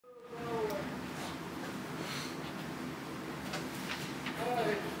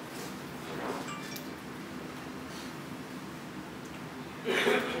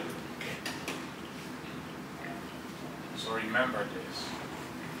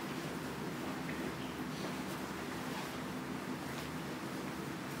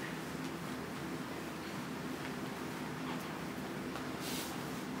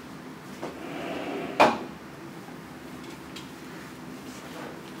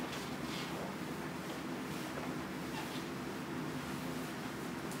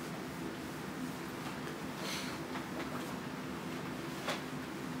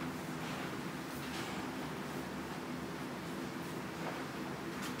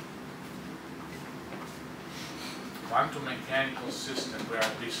quantum mechanical system where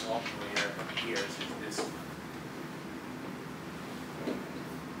this operator appears is this one.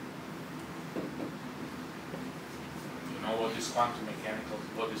 You know what this quantum mechanical,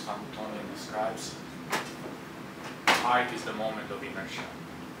 what this Hamiltonian describes? Height is the moment of inertia.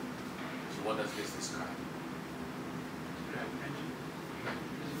 So what does this describe?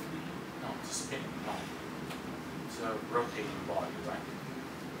 No, it's a spinning body. It's a rotating body, right?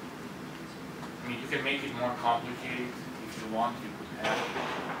 I mean, you can make it more complicated if you want. You could have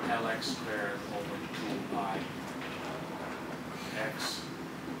Lx squared over 2I x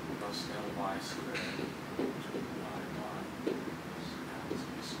plus Ly squared 2y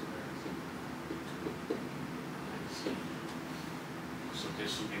squared 2ic. So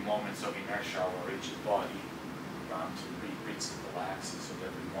this would be moments of inertia of a rigid body around the principal axis. So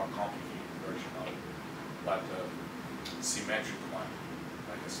that would be more complicated version of it. But the symmetric one,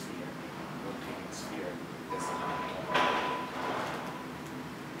 like a sphere, rotating sphere, that's the Hamiltonian.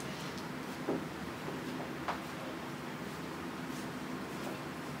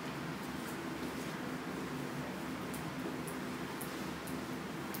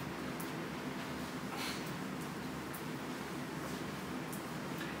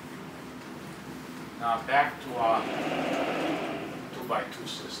 Now back to our 2x2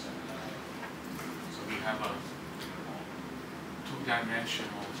 system. So we have a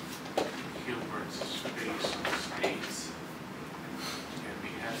two-dimensional Hilbert space of states, and we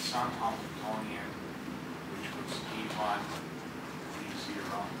have some Hamiltonian which was E1, E0,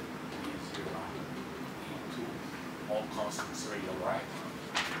 E0, E2, all constants real, right?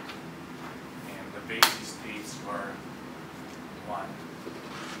 And the basis states were 1,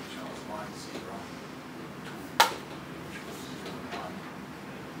 which was 1, 0.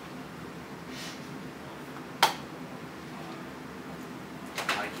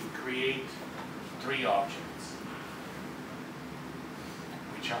 Create three objects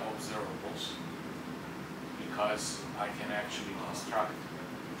which are observables because I can actually construct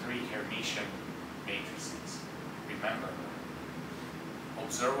three Hermitian matrices. Remember,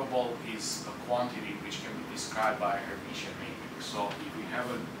 observable is a quantity which can be described by a Hermitian matrix. So if we have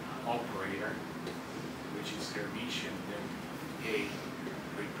an operator which is Hermitian, then A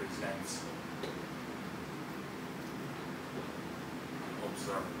represents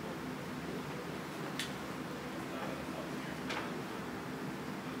observable.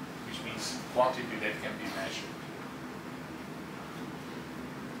 Means quantity that can be measured.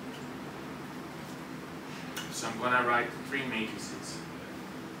 So I'm going to write three matrices.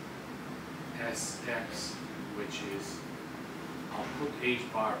 Sx, which is, I'll put h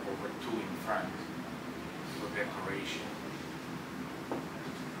bar over 2 in front for decoration.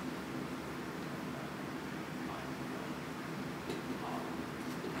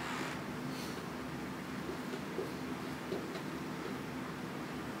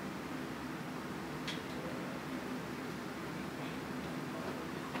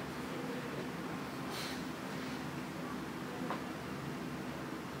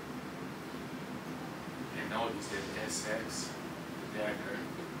 Notice that Sx dagger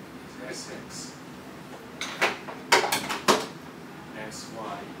is Sx,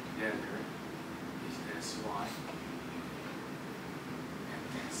 Sy dagger is Sy, and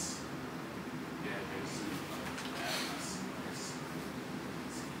S dagger Z is S.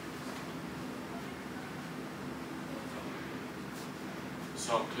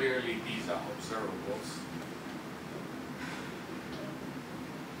 So clearly these are observables.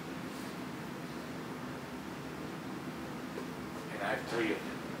 I have three of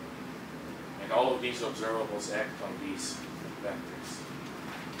them. And all of these observables act on these vectors.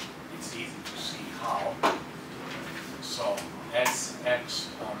 It's easy to see how. So Sx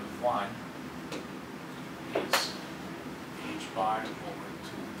on 1 is h bar over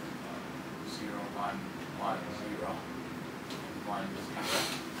 2, 0, 1, 1, 0, and 1, 0.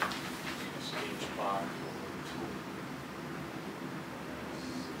 Is h bar over 2.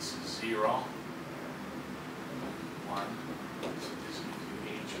 This is 0, 1. So this gives you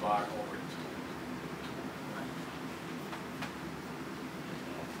h bar over 2.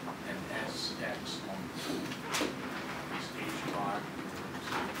 And Sx on 2 is h bar over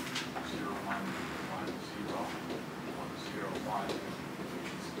 2, 0, 1, 1, 0, 1, 0, 1, which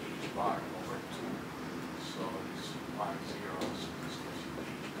is h bar over 2. So this is 1, 0, so this gives you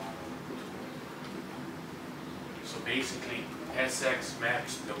h bar over 2. So basically, Sx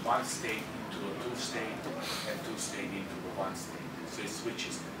maps the one state into a two state and two state into the one state. So it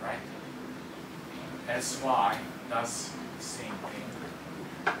switches them, right? Sy does the same thing.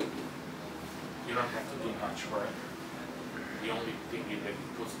 You don't have to do much work. The only thing is that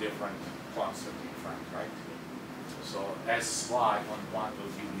it puts different constants in front, right? So Sy on 1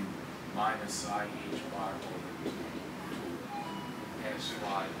 will give you minus I h bar over 2. Sy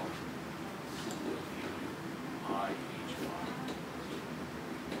on 2 will give you I h bar.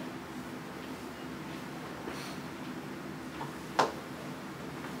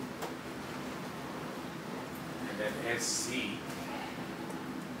 And then Sc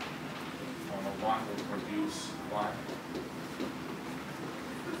on a 1 will produce 1.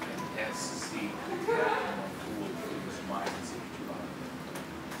 And Sc on 2 will produce minus h bar.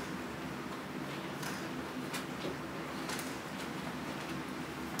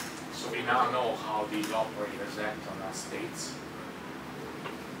 So we now know how these operators act on our states.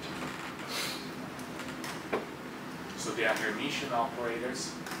 So they are Hermitian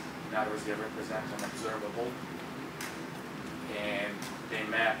operators. In other words, they represent an observable, and they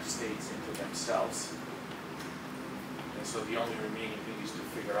map states into themselves. And so the only remaining thing is to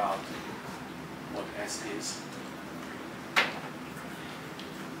figure out what S is.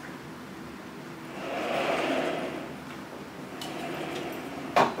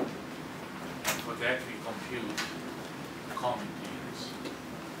 And for that we compute commutators.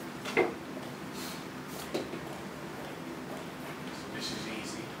 So this is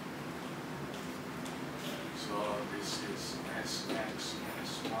easy. So this is Sx,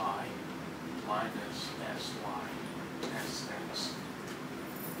 Sy minus Sy, Sx.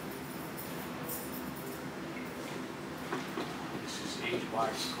 This is h y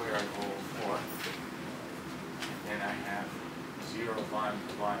squared over 4. And then I have 0, 1,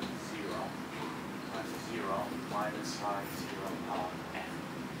 1, 0, plus 0, minus I, 0, log n.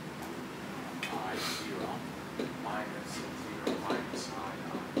 I, 0, minus 0, minus I,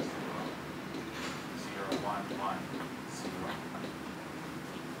 log 0, 0, 1, 1, 0.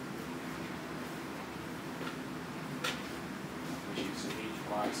 Which is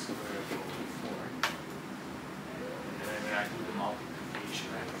hy squared over 4. And then when I do the multiplication,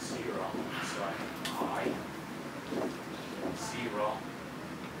 I have 0, so I have I, 0,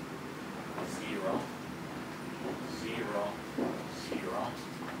 0, 0, 0,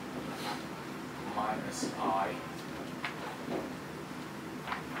 minus I,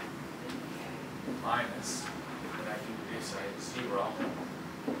 minus, when I do this, I have 0,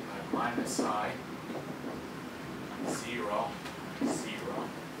 I have minus I, 0, 0,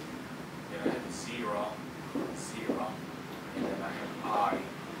 then I have 0, 0, and then I have I.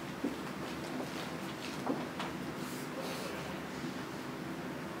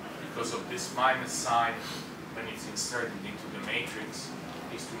 Because of this minus sign, when it's inserted into the matrix,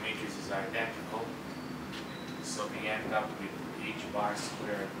 these two matrices are identical. So we end up with h bar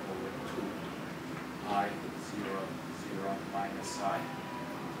squared over 2 I 0, 0 minus I.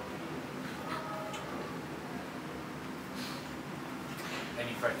 And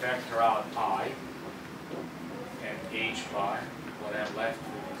if I factor out I and h bar, what I'm left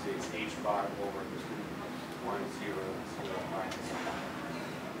with is h bar over 2, 1, 0, 0 minus I.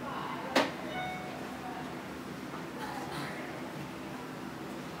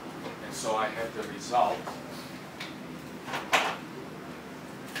 And so I have the result.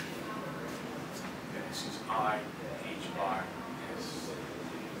 And this is I, h bar, S.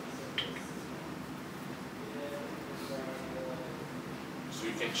 So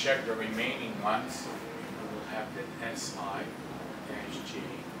you can check the remaining ones. You will have that Si dash J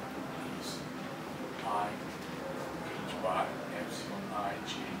is I, h bar, epsilon I,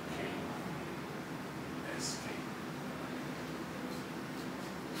 J, K, S, K.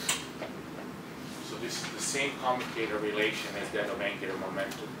 So this is the same commutator relation as that of angular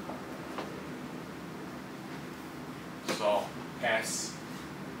momentum. So S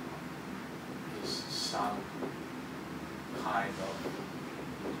is some kind of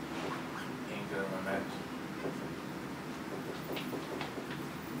angular momentum.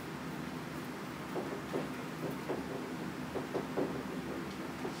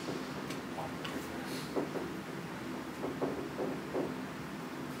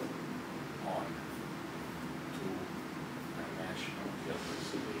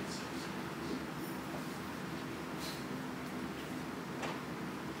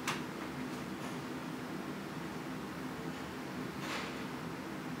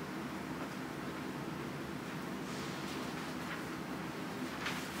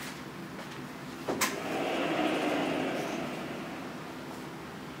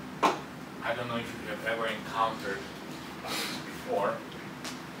 I don't know if you have ever encountered this before.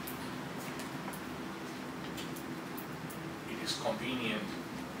 It is convenient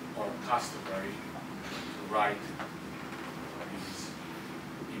or customary to write these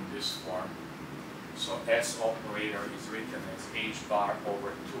in this form. So S operator is written as h bar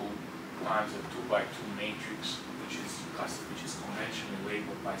over 2 times a 2 by 2 matrix, which is conventionally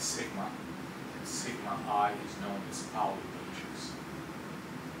labeled by sigma, and sigma I is known as Pauli matrix.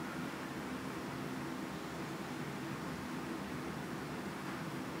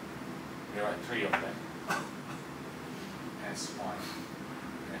 There are 3 of them. S1,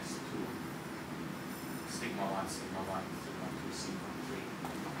 S2, sigma 1, sigma 1, sigma 2, sigma 3,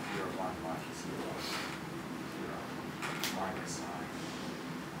 0, 1, 1, 0, 0, minus I,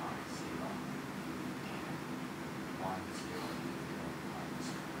 0, and 1, 0, 0, minus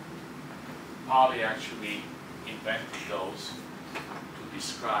 1. Pauli actually invented those to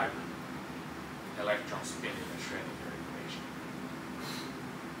describe electron spin in a Schrödinger equation,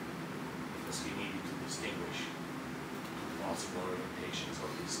 because he needed to distinguish possible orientations of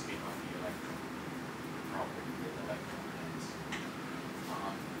the spin of the electron, property that electron has.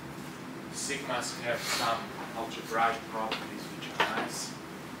 Sigmas have some algebraic properties which are nice.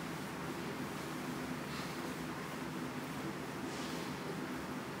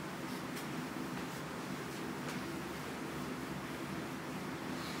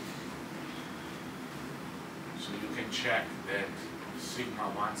 So you can check that sigma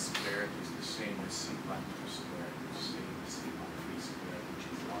 1 squared is the same as sigma 2 squared, the same as sigma 3 squared, which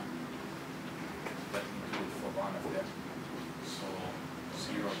is 1. Let me do it for one of them. So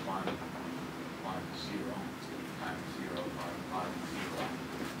 0, 1, 1, 0 times 0, 1, 1, 0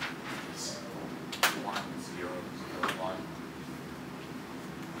 is 1, 0, 0, 1.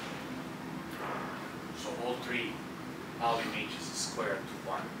 So all 3 Pauli matrices squared to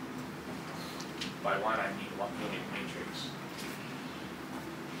 1. By 1 I mean 1 unit matrix.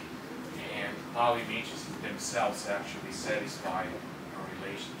 And Pauli matrices themselves actually satisfy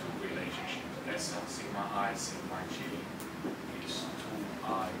two relationships. SL sigma I sigma j is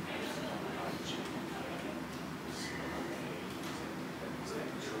 2I sigma j. Is that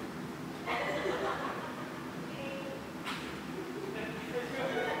true?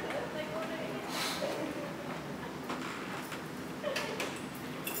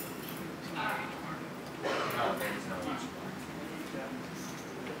 No, there is no each one.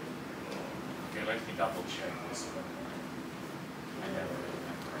 Okay, let me double check this one. I never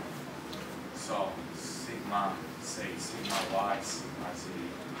remember. So sigma, say sigma y, sigma z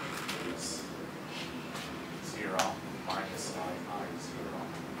is 0 minus I 0,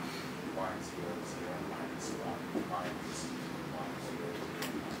 1, 0, 0, minus 1, minus 1, 0,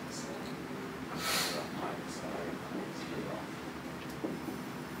 0, minus 1, 0, minus I 0.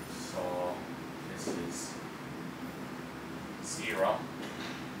 So this is 0.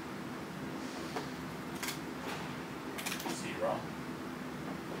 0.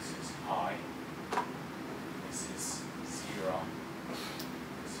 This is I. This is 0.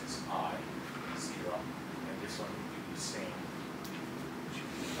 This is I. 0. And this one will be the same.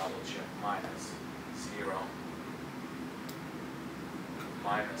 Double check. Minus 0.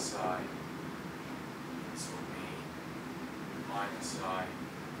 Minus I. This will be minus I.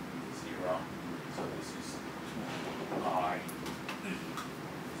 0. So this is 2I.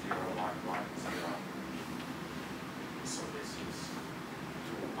 0, 1, 1, 0. So this is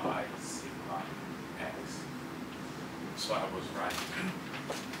 2I sigma x. So I was right.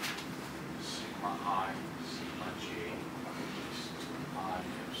 Sigma I, sigma j is 2I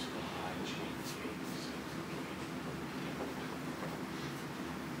epsilon I j k.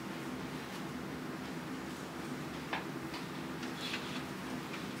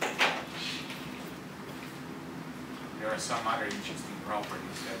 There are some other interesting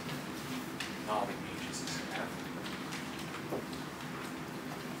properties that Pauli matrices have.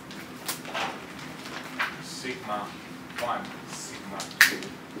 Sigma 1, sigma 2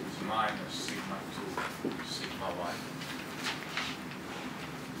 is minus sigma 2, sigma 1.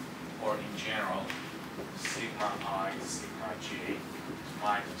 Or in general, sigma I, sigma j is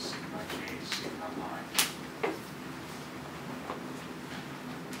minus sigma j, sigma I.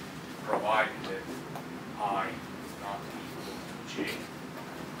 Provided that I is not equal to j.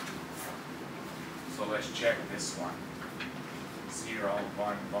 So let's check this one. 0,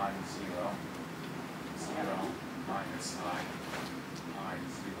 1, 1, 0. 0 minus I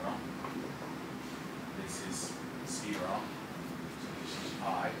 0. This is 0. So this is I,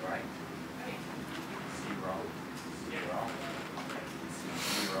 right? 0, 0. This is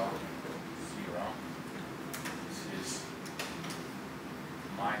 0, 0. This is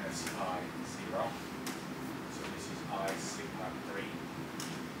minus I 0. So this is I sigma 3.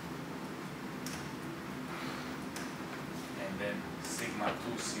 And then sigma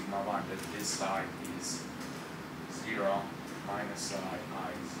 2, sigma 1, that this side is 0 minus I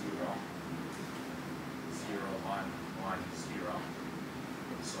 0, 0, 1, 1, 0.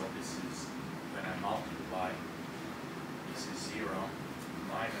 So this is, when I multiply, this is 0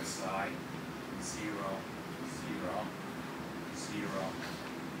 minus I, 0, 0, 0,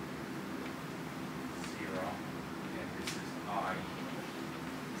 0, and this is I,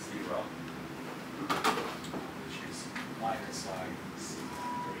 0, which is minus I, sigma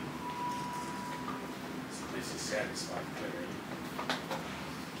 3. So this is satisfied clearly.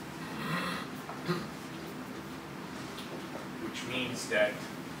 Which means that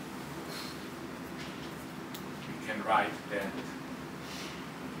we can write that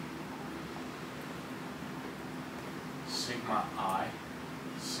sigma I,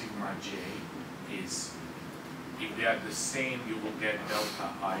 sigma j is, if they are the same, you will get delta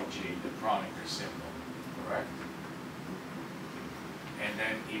ij, the Kronecker symbol, correct? And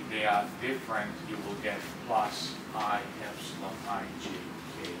then if they are different, you will get plus I epsilon ij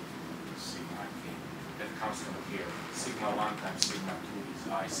k sigma k. That comes from here. Sigma 1 times sigma 2 is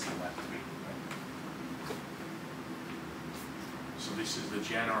I sigma 3. Right? So this is the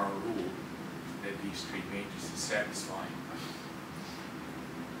general rule that these three matrices satisfy.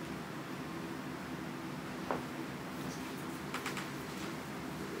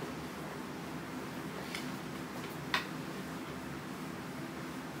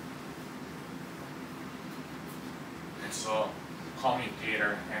 And so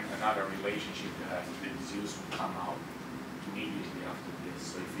commutator and another relationship that is used will come out immediately after this.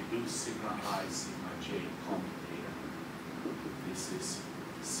 So if you do sigma I, sigma j commutator, this is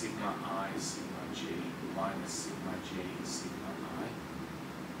sigma I, sigma j minus sigma j, sigma I.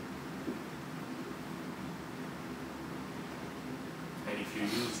 And if you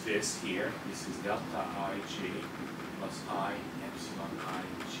use this here, this is delta ij plus I epsilon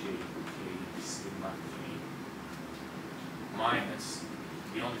ij k sigma k minus,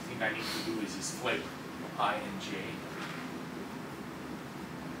 the only thing I need to do is flip I and j.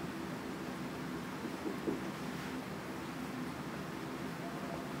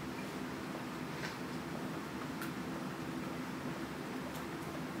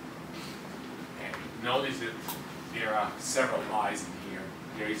 And notice that there are several i's in here.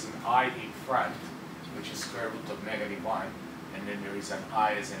 There is an I in front, which is square root of -1, and then there is an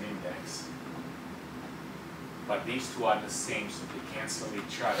I as an index. But these two are the same, so they cancel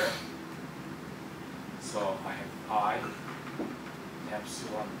each other. So I have I,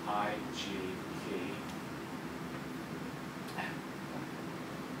 epsilon I, j, k.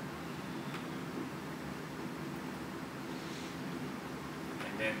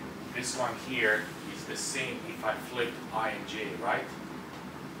 And then this one here is the same if I flip I and j, right?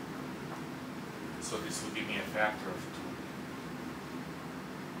 So this will give me a factor of 2.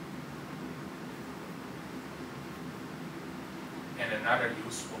 And another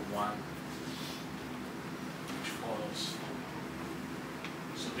useful one which follows.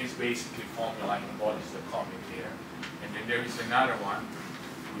 So this basically formula embodies the commutator. And then there is another one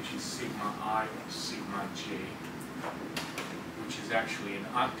which is sigma I, sigma j, which is actually an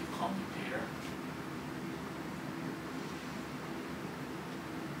anti-commutator.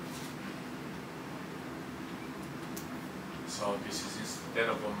 So this is, instead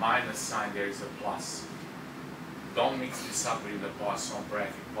of a minus sign, there is a plus. Don't mix this up with the Poisson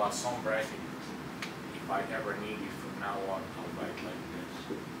bracket. Poisson bracket, if I ever need it from now on, I'll write like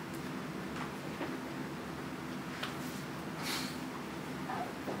this.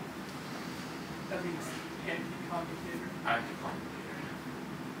 That means anti-commutator. Anti-commutator.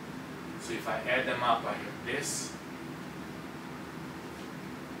 So if I add them up, I have this.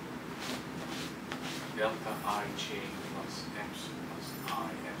 Delta ij plus epsilon plus I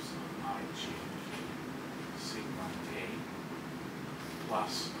epsilon ij sigma k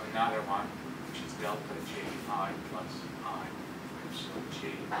plus another one, which is delta j I plus I epsilon j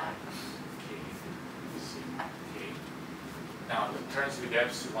minus k sigma k. Now the terms with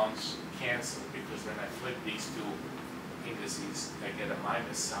epsilons cancel because when I flip these two indices, I get a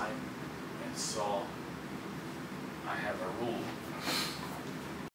minus sign, and so I have a rule